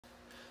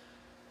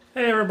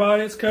Hey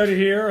everybody, it's Cody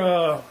here.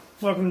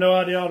 Welcome to No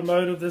Idea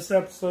Automotive. This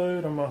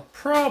episode I'm going to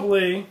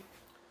probably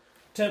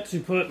attempt to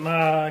put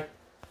my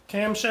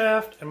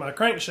camshaft and my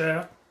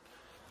crankshaft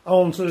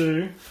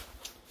onto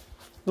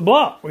the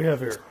block we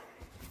have here.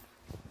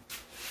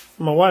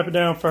 I'm going to wipe it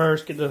down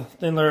first, get the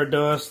thin layer of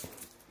dust.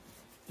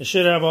 It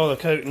should have all the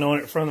coating on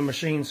it from the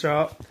machine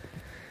shop.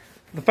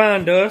 The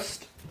fine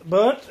dust.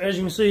 But as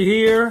you can see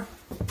here,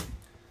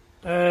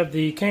 I have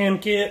the cam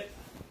kit,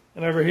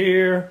 and over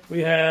here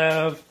we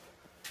have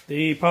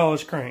the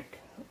polished crank.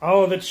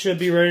 All of it should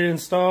be ready to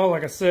install.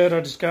 Like I said, I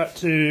just got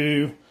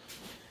to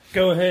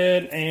go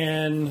ahead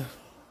and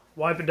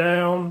wipe it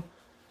down.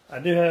 I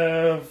do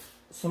have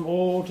some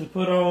oil to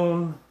put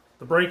on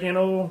the break-in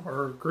oil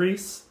or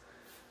grease.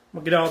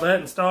 We'll get all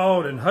that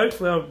installed and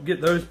hopefully I'll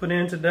get those put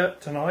in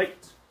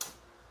tonight.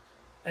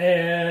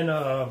 And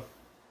I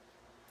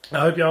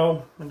hope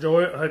y'all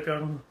enjoy it. I hope y'all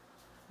can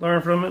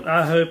learn from it.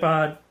 I hope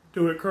I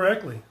do it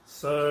correctly.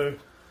 So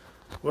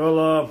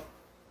we'll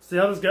see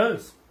how this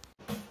goes.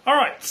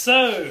 Alright,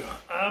 so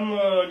I'm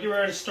getting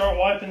ready to start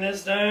wiping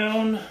this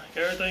down.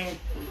 Got everything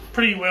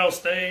pretty well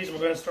staged. We're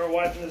going to start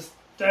wiping this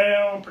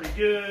down pretty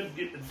good,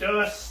 get the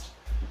dust.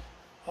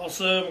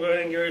 Also, I'm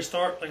going to get ready to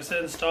start, like I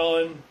said,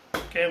 installing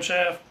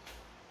camshaft,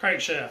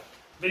 crankshaft.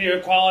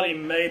 Video quality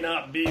may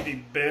not be the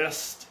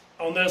best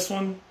on this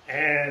one,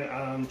 and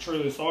I'm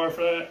truly sorry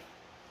for that.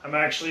 I'm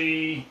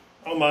actually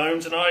on my own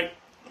tonight.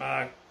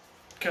 My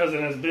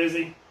cousin is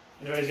busy.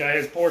 You know, he's got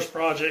his Porsche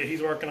project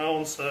he's working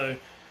on, so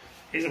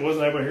he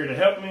wasn't able here to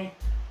help me.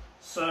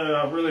 So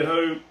I really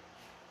hope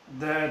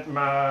that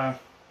my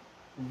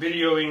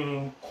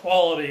videoing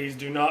qualities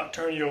do not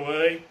turn you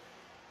away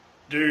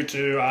due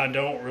to I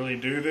don't really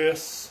do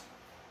this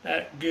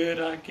that good,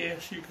 I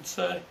guess you could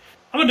say.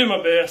 I'm gonna do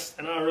my best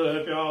and I really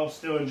hope y'all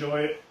still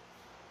enjoy it.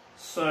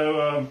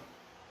 So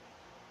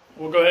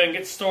we'll go ahead and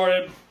get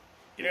started,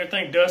 get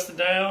everything dusted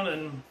down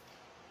and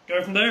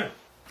go from there.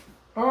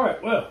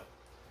 Alright, well,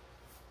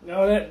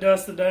 got that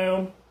dusted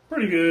down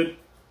pretty good.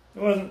 It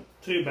wasn't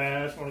too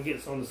bad. I just want to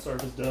get some of the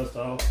surface dust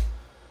off.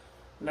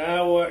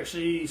 Now we'll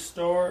actually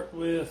start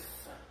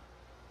with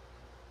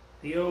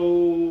the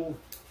old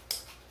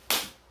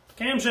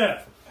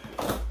camshaft,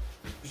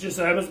 which just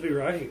happens to be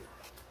right here.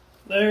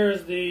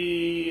 There's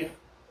the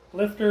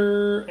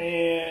lifter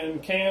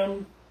and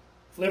cam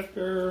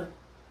lifter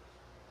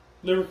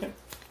lubricant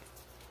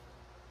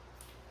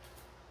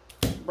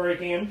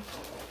break-in.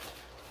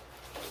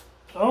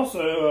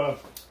 Also,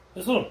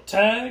 this little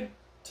tag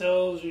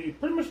tells you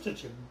pretty much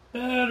that you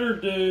better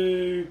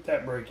do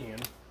that break-in.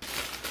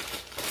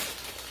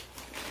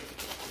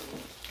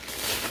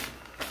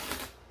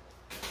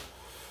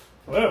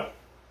 Well,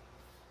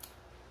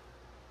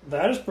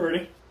 that is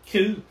pretty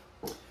cool.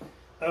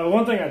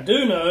 One thing I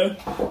do know,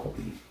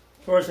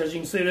 of course, as you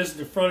can see, this is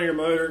the front of your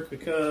motor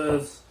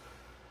because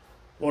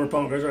water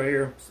pump goes right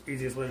here. It's the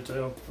easiest way to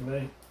tell for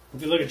me.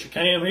 If you look at your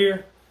cam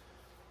here,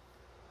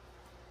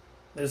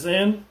 this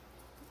end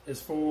is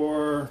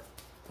for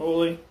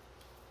pulley.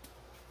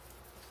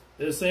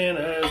 This end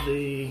has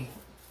the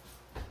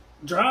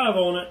drive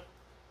on it,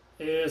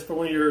 is for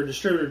when your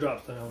distributor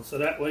drops down. So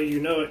that way you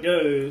know it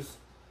goes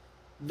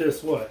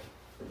this way.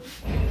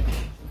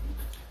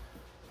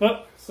 But, like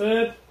I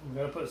said, I'm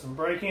going to put some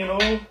break-in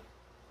oil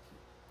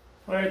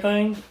on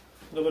everything.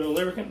 A little bit of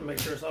lubricant to make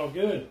sure it's all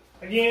good.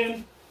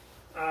 Again,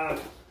 I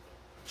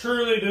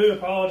truly do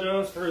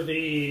apologize for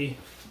the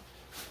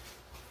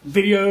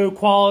video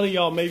quality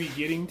y'all may be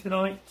getting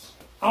tonight.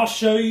 I'll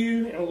show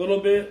you in a little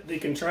bit the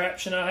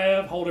contraption I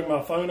have holding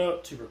my phone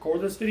up to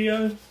record this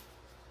video,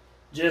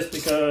 just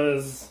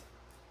because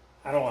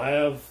I don't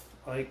have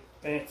like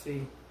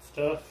fancy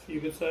stuff,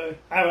 you could say.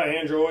 I have an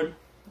Android.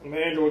 I'm an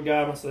Android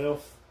guy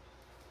myself.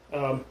 Yeah,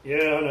 I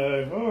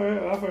know. Oh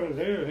yeah, iPhone's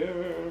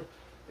here.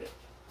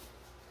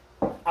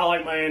 I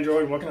like my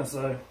Android, what can I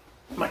say?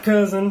 My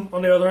cousin,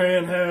 on the other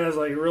hand, has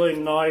like really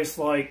nice,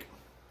 like,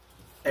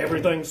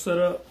 everything set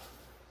up.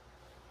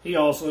 He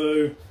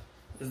also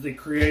is the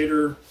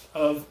creator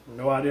of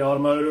No Idea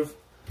Automotive.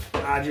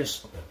 I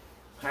just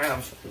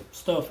have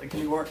stuff that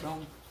can be worked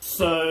on.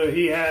 So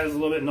he has a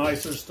little bit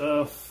nicer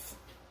stuff.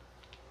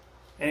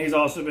 And he's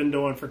also been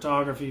doing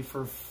photography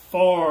for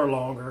far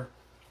longer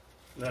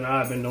than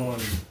I've been doing.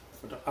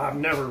 I've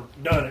never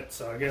done it,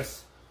 so I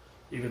guess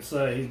you could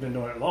say he's been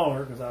doing it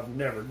longer because I've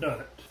never done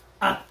it.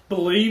 I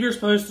believe you're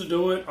supposed to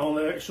do it on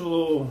the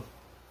actual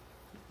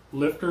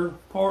lifter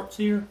parts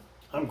here.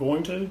 I'm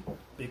going to,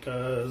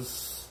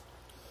 because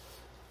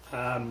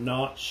I'm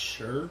not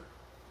sure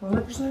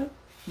 100%,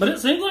 but it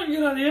seems like a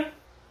good idea.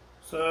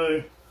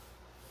 So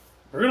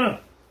we're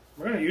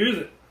gonna use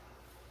it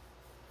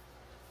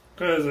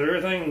because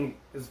everything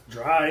is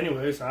dry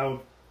anyway. So I would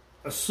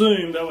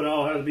assume that would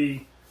all have to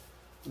be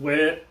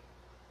wet,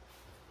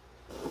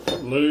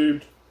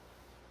 lubed,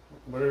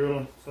 whatever you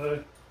want to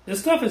say. This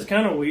stuff is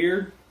kind of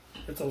weird.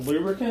 It's a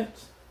lubricant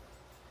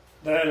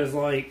that is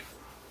like,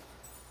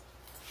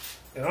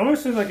 it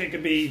almost seems like it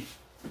could be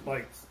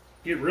like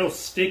get real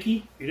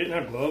sticky if you didn't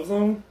have gloves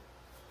on.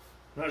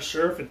 Not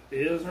sure if it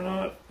is or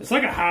not. It's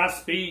like a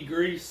high-speed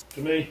grease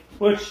to me,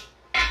 which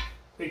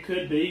it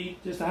could be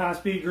just a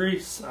high-speed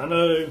grease. I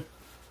know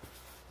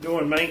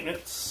doing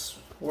maintenance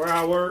where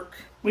I work,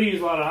 we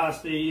use a lot of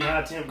high-speed,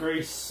 high-temp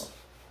grease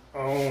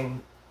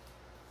on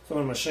some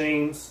of the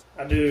machines.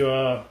 I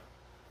do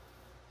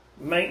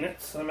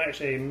maintenance. I'm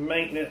actually a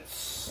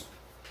maintenance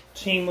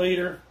team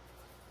leader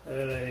at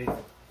a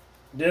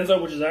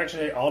Denso, which is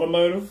actually an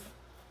automotive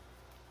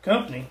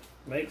company.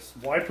 Makes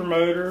wiper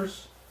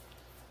motors,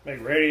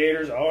 make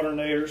radiators,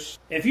 alternators.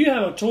 If you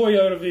have a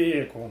Toyota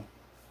vehicle,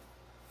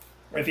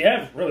 or if you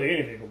have really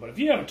any vehicle, but if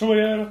you have a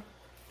Toyota,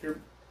 if you're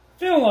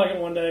feeling like it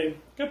one day,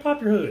 go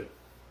pop your hood.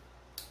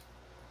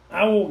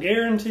 I will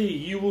guarantee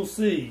you will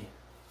see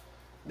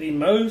the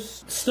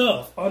most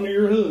stuff under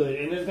your hood,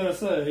 and it's going to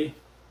say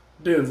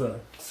Denso.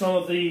 Some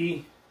of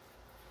the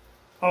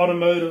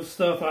automotive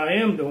stuff I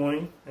am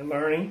doing and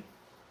learning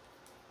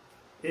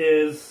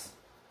is,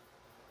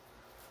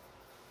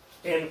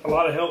 and a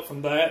lot of help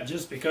from that,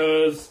 just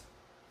because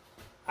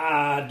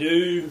I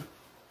do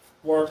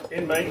work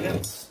in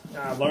maintenance.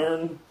 I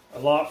learn a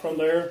lot from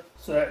there,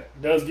 so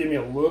that does give me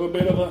a little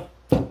bit of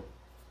a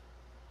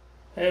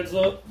heads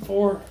up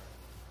for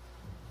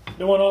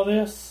doing all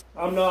this.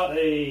 I'm not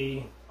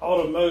a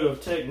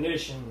automotive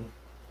technician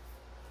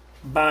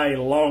by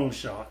a long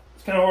shot.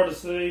 It's kind of hard to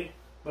see,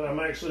 but I'm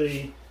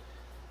actually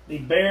the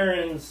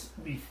bearings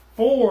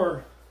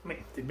for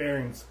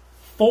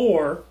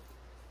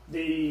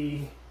the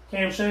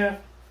camshaft.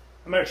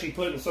 I'm actually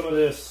putting some of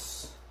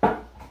this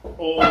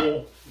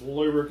oil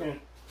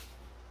lubricant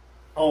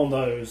on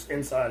those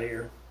inside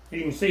here.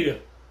 You can see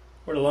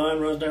where the line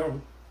runs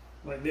down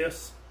like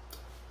this.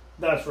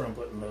 That's where I'm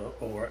putting the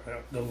oil right now,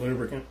 the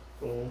lubricant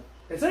oil.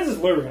 It says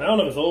it's lubricant. I don't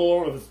know if it's oil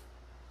or if it's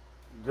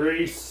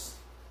grease.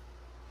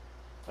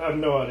 I have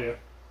no idea.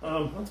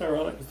 That's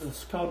ironic because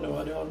it's called No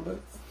Idea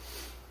Automotive.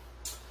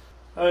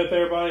 I hope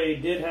everybody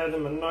did have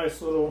them a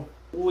nice little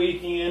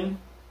weekend.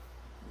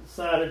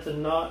 Decided to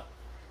not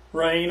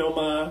rain on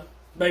my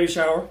baby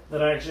shower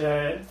that I actually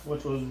had,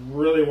 which was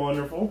really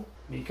wonderful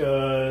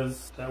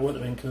because that would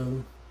have been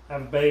cool. I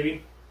have a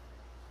baby.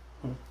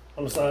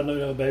 On the side note,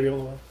 I have a baby on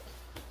the way.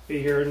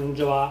 Be here in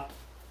July.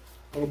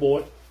 Little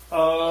boy.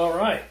 All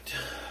right.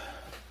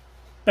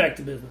 Back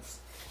to business.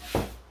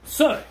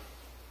 So,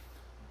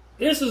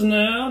 this is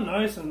now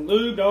nice and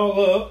lubed all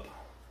up.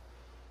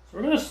 So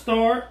we're going to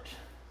start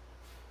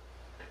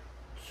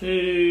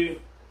to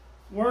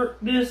work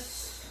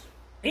this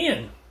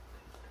in.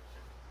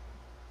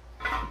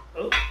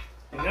 Oh,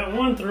 we got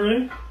one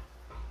through.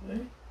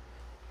 Okay.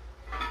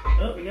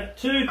 Oh, we got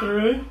two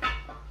through.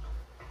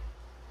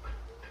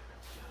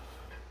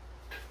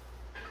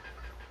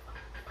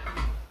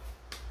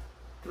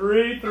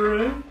 Three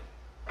through.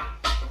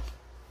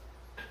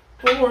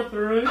 Four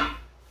through.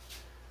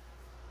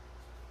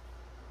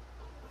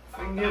 If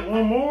we can get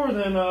one more,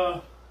 then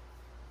I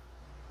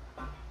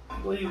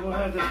believe we'll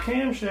have this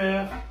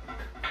camshaft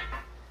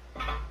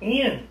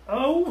in.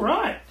 Oh,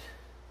 right.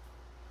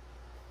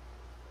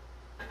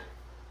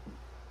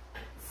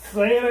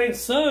 Say it ain't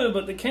so,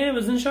 but the cam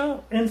is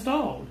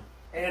installed.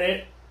 And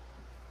it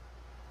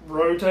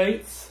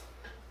rotates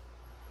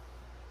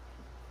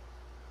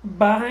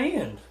by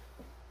hand.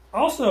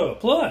 Also a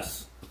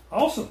plus.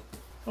 Awesome.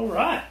 All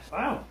right.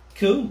 Wow.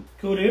 Cool.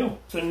 Cool deal.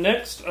 So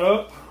next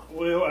up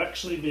will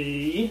actually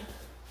be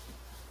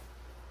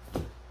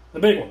the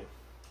big one,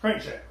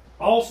 crankshaft.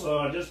 Also,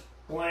 I just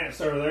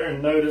glanced over there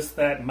and noticed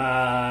that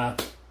my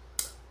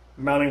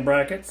mounting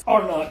brackets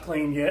are not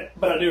clean yet,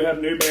 but I do have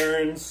new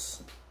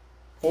bearings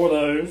for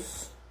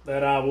those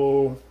that I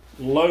will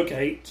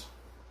locate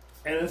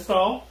and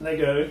install. They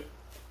go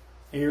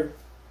here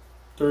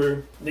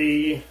through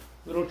the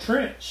little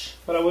trench.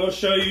 But I will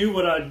show you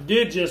what I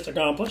did just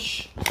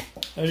accomplish.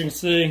 As you can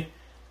see,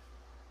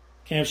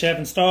 camshaft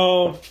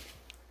installed.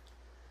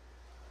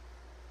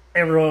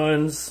 It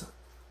runs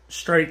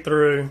straight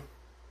through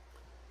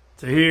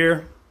to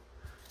here.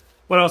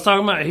 What I was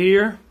talking about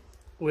here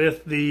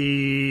with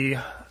the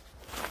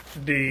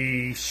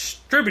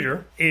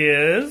distributor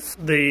is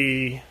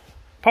the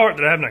part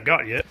that I have not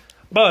got yet.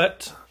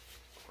 But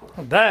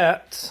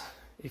that,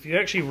 if you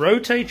actually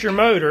rotate your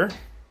motor,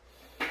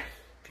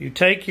 if you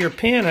take your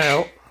pin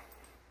out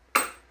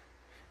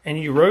and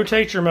you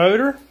rotate your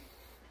motor,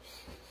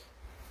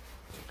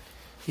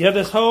 you have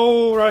this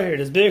hole right here,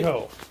 this big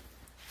hole.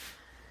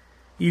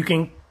 You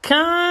can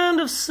kind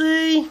of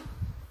see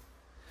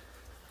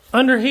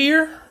under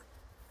here,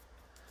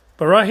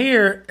 but right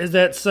here is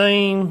that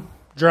same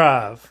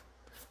drive.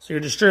 So your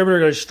distributor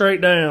goes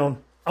straight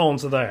down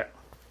onto that.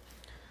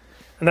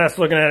 And that's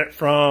looking at it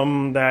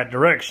from that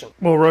direction.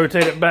 We'll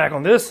rotate it back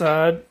on this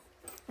side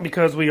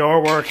because we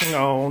are working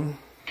on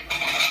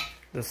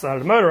this side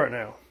of the motor right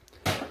now.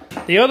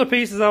 The other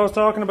pieces I was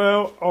talking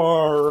about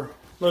are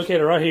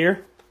located right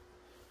here.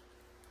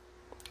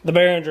 The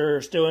bearings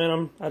are still in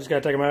them. I just got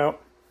to take them out.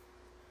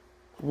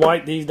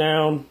 Wipe these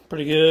down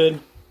pretty good.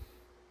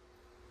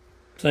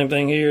 Same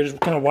thing here,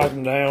 just kind of wipe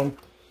them down.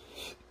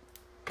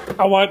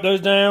 I wipe those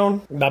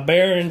down. My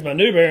bearings, my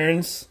new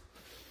bearings,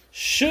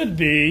 should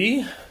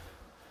be,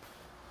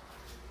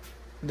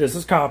 this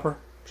is copper.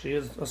 She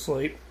is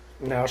asleep.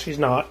 Now she's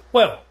not.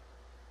 Well,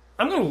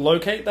 I'm going to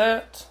locate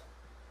that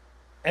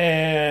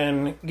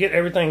and get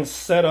everything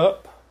set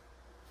up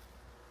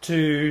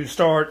to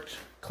start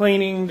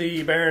cleaning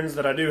the bearings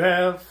that I do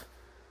have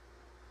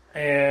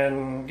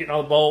and getting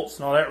all the bolts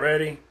and all that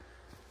ready,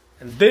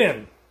 and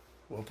then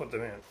we'll put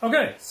them in.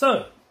 Okay,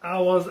 so I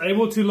was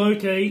able to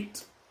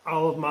locate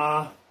all of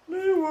my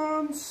new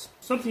ones.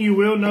 Something you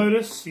will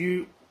notice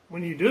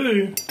when you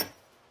do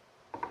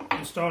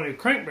install your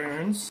crank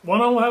bearings,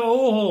 one of them will have an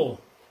oil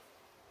hole.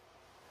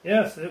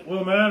 Yes, it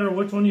will matter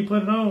which one you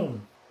put it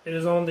on. It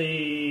is on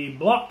the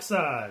block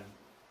side.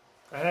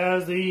 It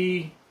has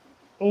the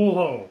oil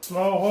hole.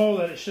 Small hole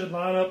that it should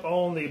line up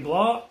on the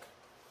block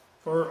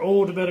for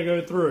oil to better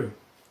go through.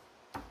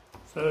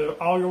 So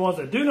all your ones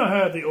that do not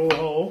have the oil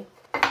hole,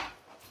 as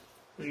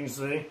you can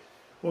see,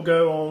 will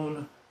go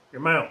on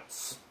your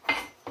mounts.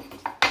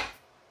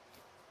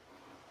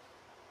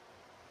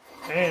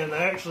 And they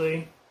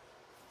actually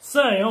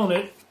say on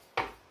it,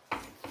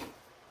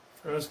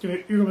 you're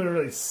going to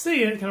really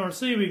see it. Can you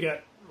see we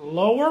got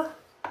lower,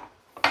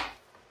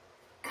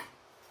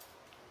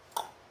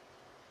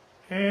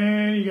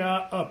 and you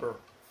got upper,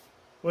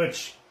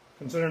 which,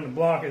 considering the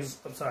block is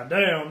upside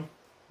down,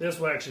 this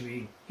will actually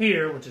be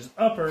here, which is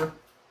upper.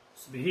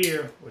 This will be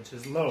here, which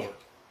is lower.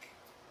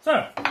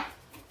 So,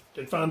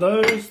 did find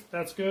those.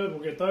 That's good.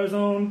 We'll get those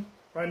on.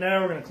 Right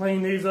now, we're going to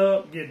clean these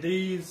up, get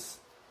these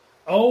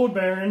old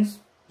bearings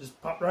just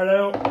pop right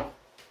out,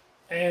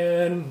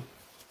 and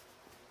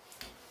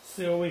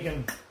see what we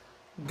can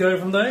go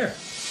from there.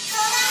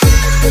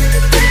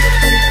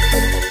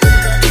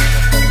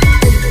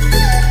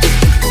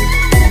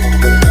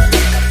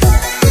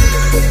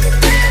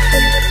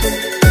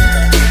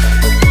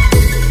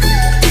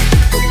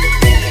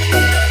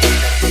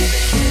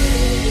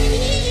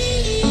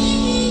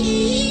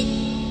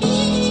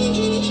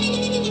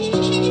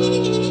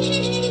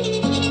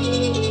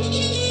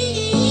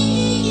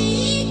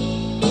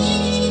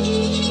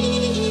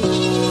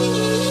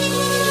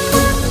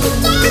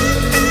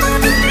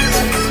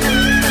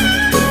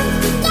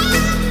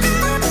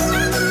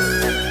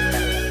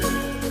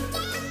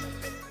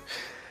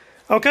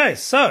 Okay,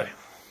 so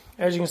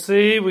as you can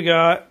see, we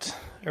got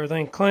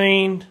everything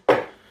cleaned,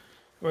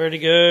 ready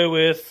to go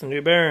with the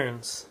new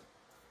bearings.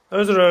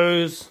 Those are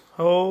those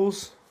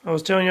holes I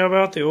was telling you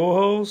about, the oil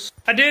holes.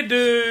 I did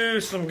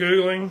do some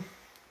Googling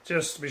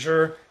just to be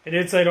sure. It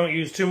did say don't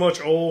use too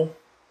much oil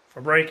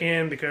for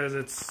break-in because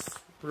it's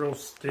real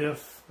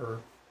stiff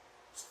or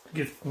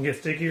can get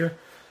stickier.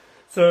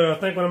 So I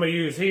think what I'm going to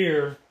use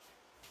here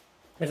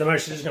is I'm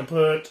actually just going to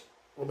put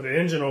a little bit of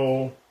engine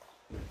oil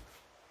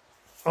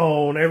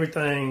on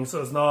everything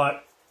so it's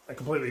not a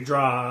completely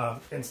dry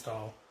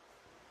install.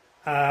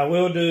 I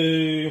will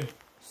do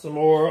some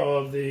more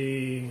of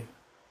the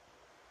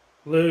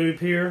lube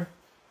here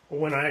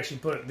when I actually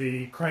put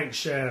the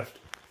crankshaft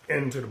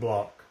into the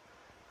block.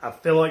 I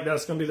feel like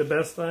that's going to be the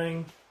best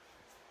thing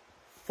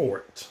for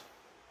it.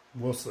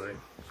 We'll see.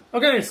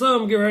 Okay, so I'm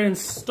going to get ready and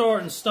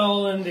start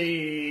installing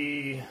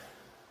the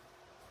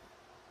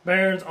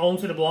bearings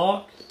onto the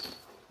block.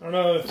 I don't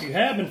know if you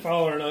have been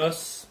following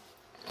us.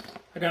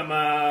 I got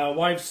my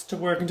wife's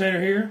Tupperware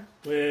container here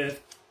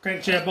with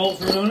crankshaft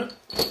bolts on it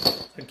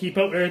to keep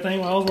up with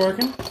everything while I was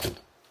working.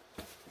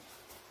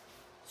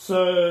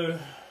 So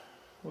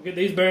we'll get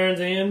these bearings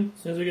in.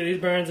 As soon as we get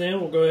these bearings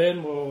in, we'll go ahead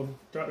and we'll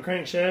drop the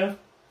crankshaft,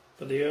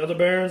 put the other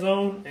bearings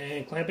on,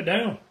 and clamp it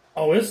down.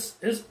 Oh, it's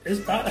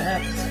about to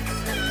happen.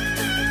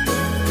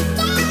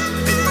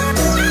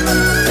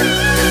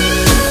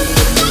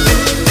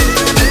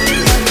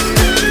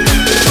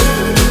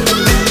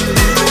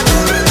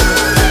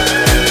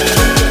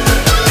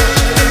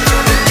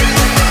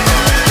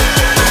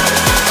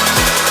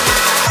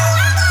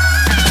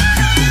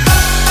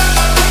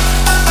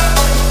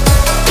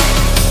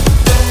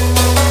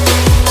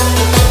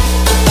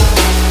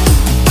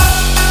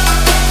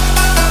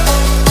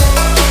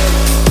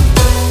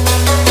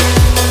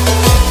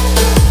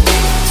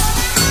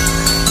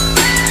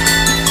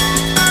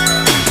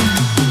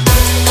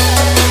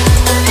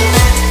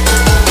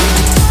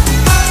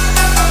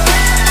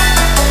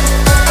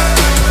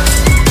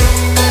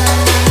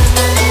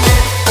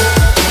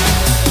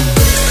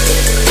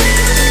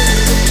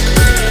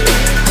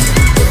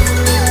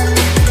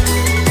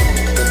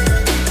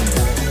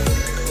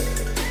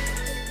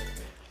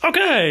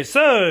 Okay,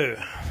 so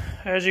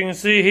as you can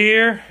see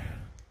here,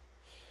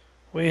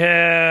 we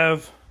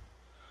have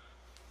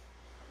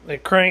the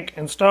crank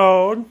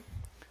installed.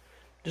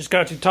 Just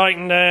got to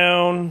tighten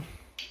down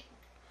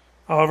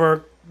all of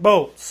our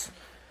bolts.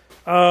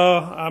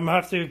 I'm going to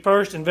have to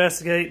first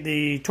investigate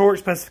the torque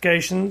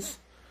specifications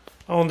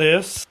on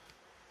this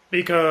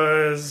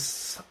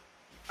because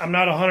I'm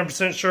not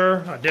 100% sure.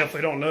 I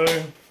definitely don't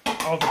know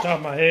off the top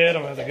of my head.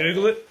 I'm going to have to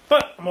Google it.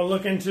 But I'm going to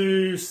look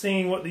into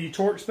seeing what the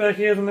torque spec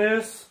is on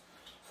this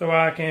so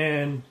I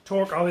can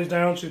torque all these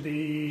down to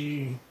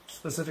the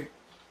specific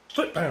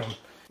foot-pound.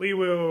 We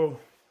will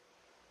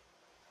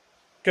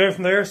go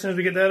from there. As soon as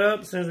we get that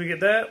up, as soon as we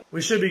get that,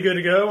 we should be good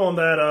to go on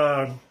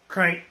that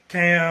crank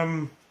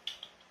cam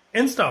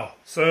install.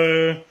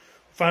 So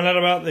find out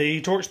about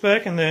the torque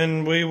spec, and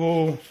then we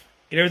will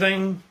get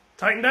everything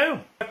tightened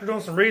down. After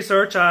doing some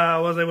research, I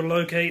was able to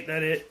locate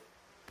that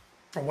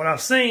from what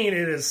I've seen,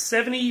 it is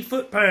 70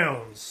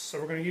 foot-pounds. So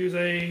we're going to use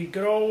a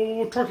good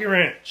old torque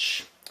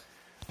wrench.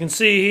 You can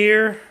see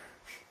here,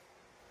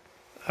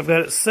 I've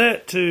got it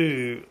set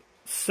to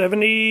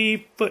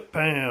 70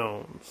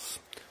 foot-pounds.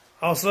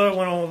 Also, I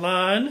went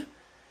online,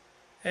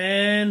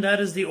 and that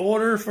is the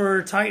order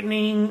for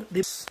tightening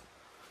this.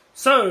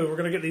 So, we're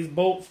going to get these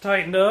bolts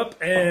tightened up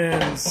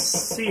and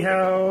see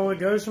how it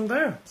goes from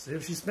there. See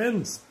if she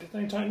spins.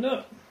 Everything tightened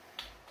up.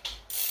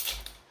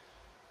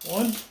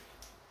 1.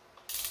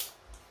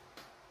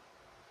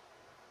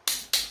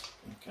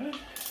 Okay.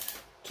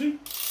 2.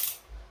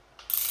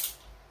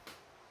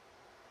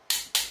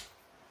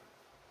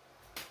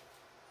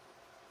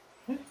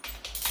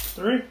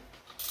 3.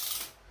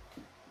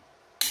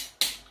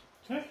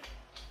 Okay.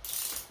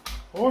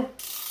 4.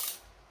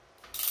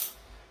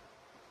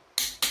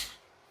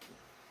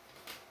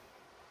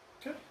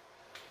 Okay.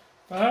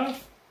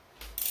 5.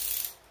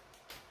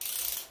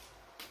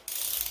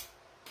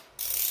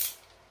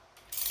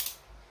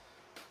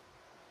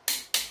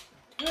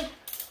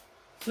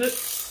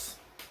 6.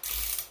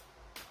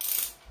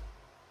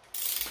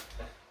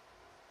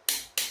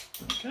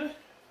 Okay.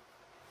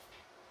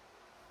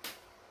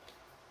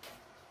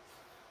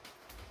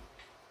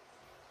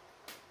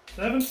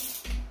 7.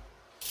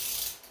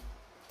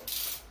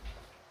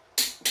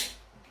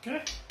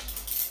 Okay.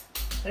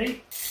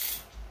 8.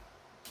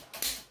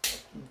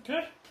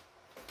 Okay.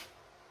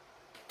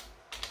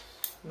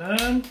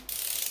 9.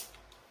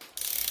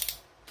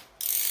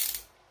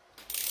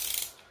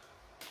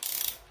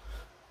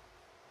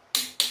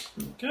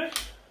 Okay.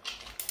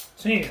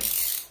 10.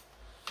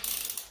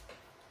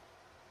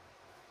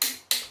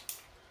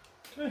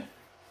 Okay.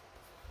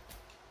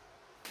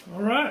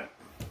 All right.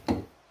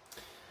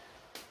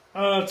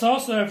 It's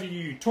also, after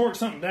you torque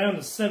something down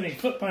to 70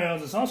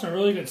 foot-pounds, it's also a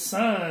really good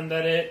sign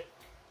that it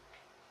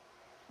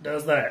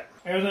does that.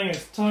 Everything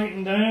is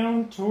tightened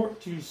down,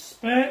 torque to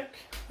spec.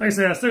 Like I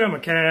said, I still got my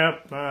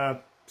cap, my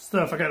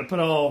stuff I got to put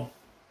all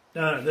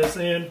down at this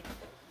end.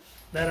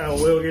 That I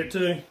will get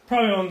to.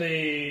 Probably on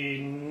the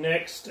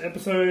next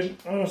episode,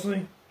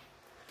 honestly.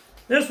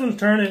 This one's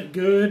turning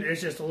good.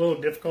 It's just a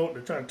little difficult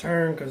to try to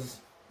turn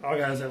because all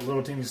guys have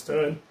little teeny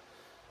stud.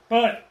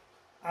 But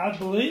I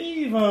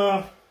believe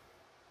that's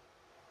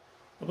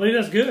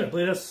good. I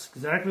believe that's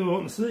exactly what I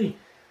want to see.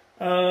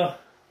 I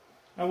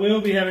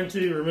will be having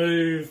to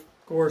remove,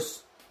 of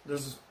course,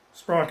 this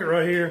sprocket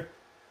right here,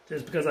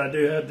 just because I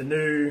do have the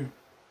new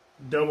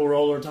double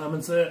roller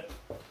timing set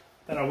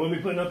that I will be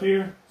putting up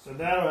here. So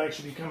that'll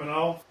actually be coming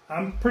off.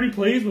 I'm pretty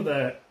pleased with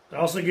that. It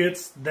also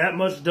gets that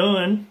much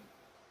done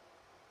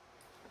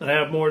that I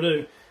have more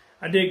to do.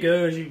 I did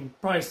go, as you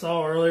probably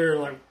saw earlier,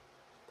 like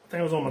I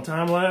think it was on my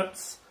time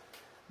lapse,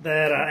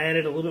 that I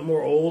added a little bit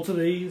more oil to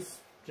these,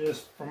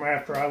 just from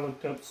after I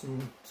looked up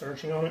some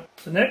searching on it.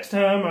 So next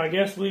time, I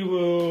guess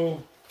I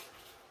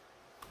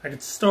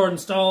could start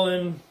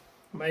installing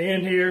my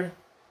end here.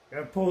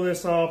 Gotta pull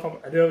this off.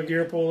 I do have a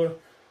gear puller.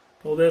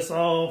 Pull this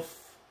off.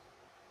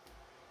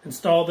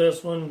 Install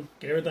this one.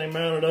 Get everything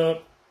mounted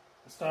up.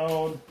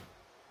 Installed.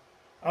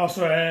 I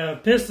also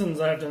have pistons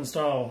I have to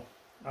install.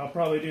 I'll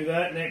probably do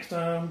that next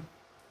time.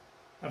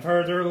 I've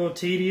heard they're a little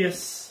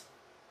tedious.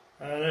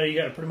 I know you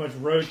gotta pretty much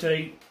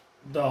rotate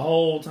the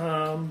whole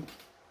time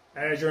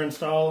as you're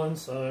installing,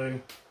 so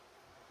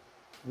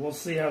we'll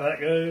see how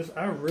that goes.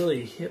 I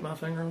really hit my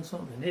finger on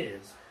something and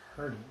it is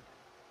hurting.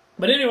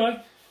 But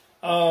anyway,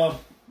 I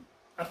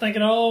think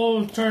it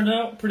all turned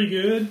out pretty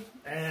good,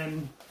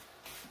 and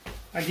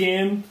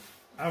again,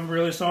 I'm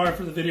really sorry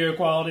for the video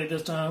quality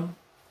this time.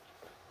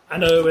 I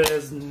know it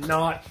is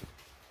not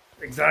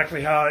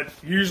exactly how it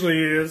usually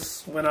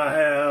is when I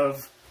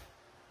have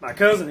my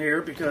cousin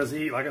here, because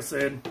he, like I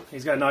said,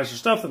 he's got nicer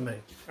stuff than me.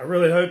 I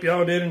really hope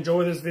y'all did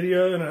enjoy this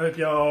video, and I hope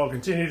y'all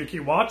continue to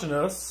keep watching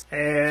us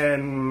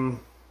and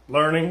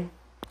learning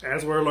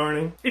as we're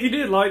learning. If you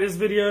did like this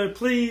video,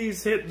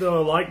 please hit the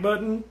like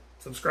button,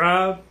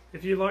 subscribe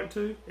if you'd like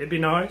to. It'd be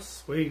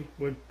nice. We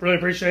would really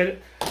appreciate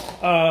it.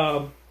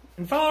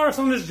 And follow us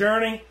on this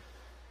journey.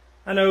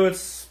 I know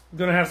it's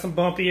gonna have some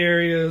bumpy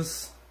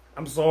areas.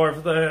 I'm sorry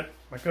for that.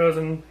 My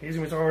cousin, he's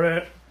gonna be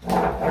sorry for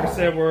that. Like I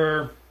said,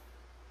 we're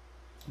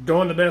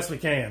doing the best we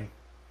can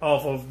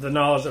off of the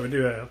knowledge that we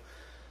do have.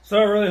 So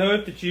I really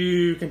hope that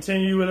you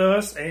continue with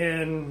us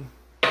and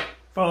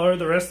follow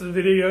the rest of the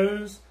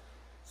videos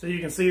so you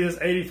can see this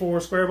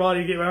 84 square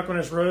body get back on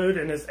this road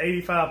and this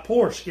 85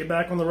 Porsche get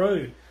back on the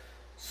road.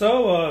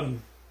 So,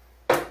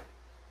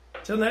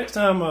 till next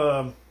time,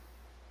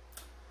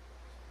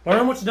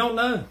 learn what you don't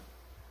know.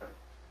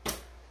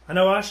 I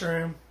know I sure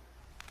am.